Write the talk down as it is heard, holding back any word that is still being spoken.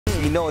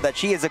we know that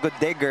she is a good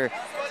digger.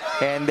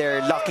 And they're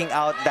locking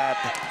out that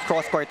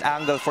cross-court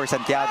angle for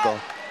Santiago.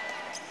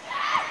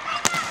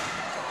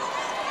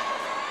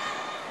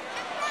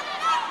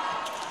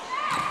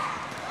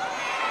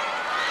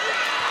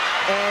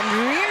 And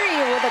Riri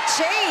with a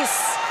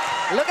chase.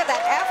 Look at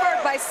that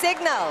effort by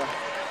Cignal.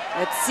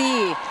 Let's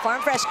see.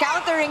 Farm Fresh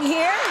countering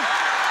here.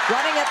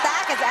 Running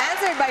attack is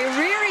answered by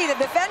Riri, the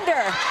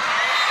defender.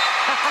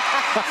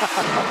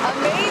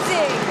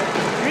 Amazing.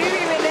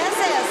 Riri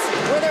Meneses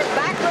with her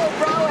back row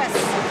prowess.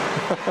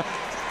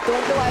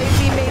 Tuwan-tuwa yung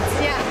teammates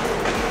niya.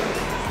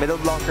 Middle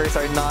blockers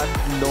are not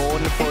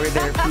known for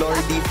their floor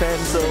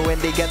defense, so when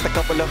they get a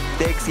couple of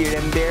digs here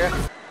and there.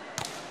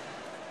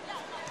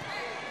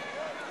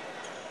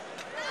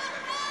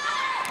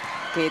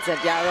 Kate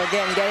Santiago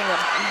again getting a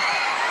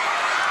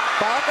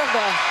bulk of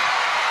the...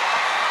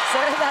 So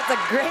that's a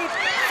great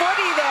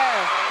footy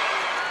there.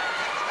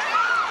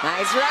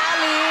 Nice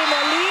rally,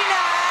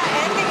 Molina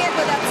ending it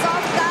with that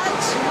soft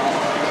touch.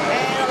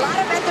 And a lot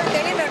of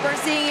entertainment we're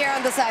seeing here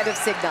on the side of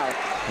Cignal.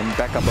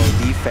 Impeccable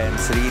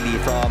defense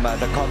really from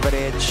the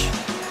coverage.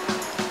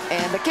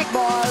 And the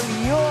kickball,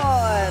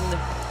 yun.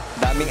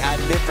 Daming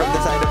ad-lib from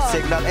the side of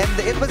Cignal. And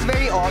it was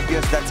very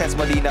obvious that Ces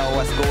Molina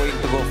was going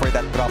to go for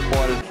that drop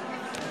ball.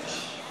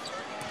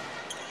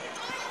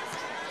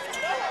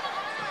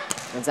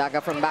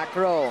 Gonzaga from back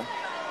row.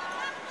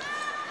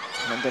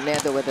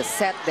 Mondonedo with a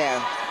set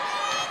there.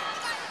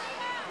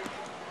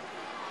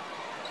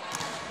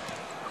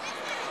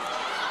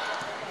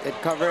 Good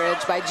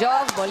coverage by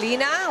Jov.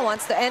 Molina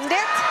wants to end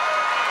it.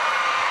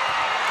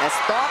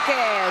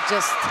 Estoque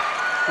just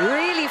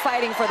really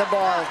fighting for the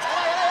ball.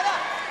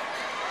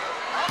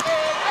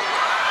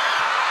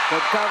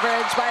 Good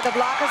coverage by the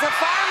blockers of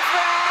Farm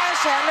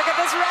Fresh. And look at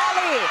this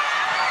rally.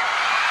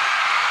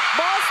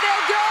 Ball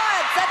still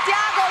good.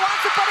 Santiago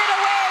wants to put it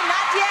away.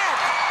 Not yet.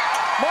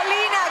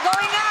 Molina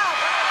going up.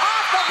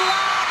 Off the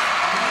block.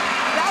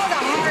 That was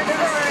a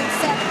hard-earned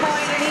set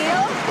point,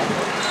 Neil.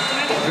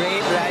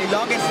 Great rally.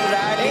 Longest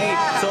rally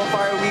so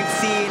far we've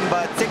seen.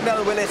 But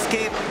Cignal will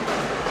escape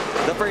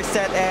the first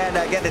set. And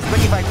again, it's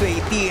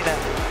 25-18.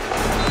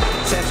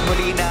 Ces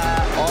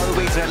Molina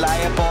always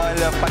reliable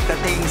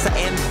pagdating sa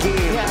end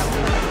game.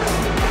 Yeah.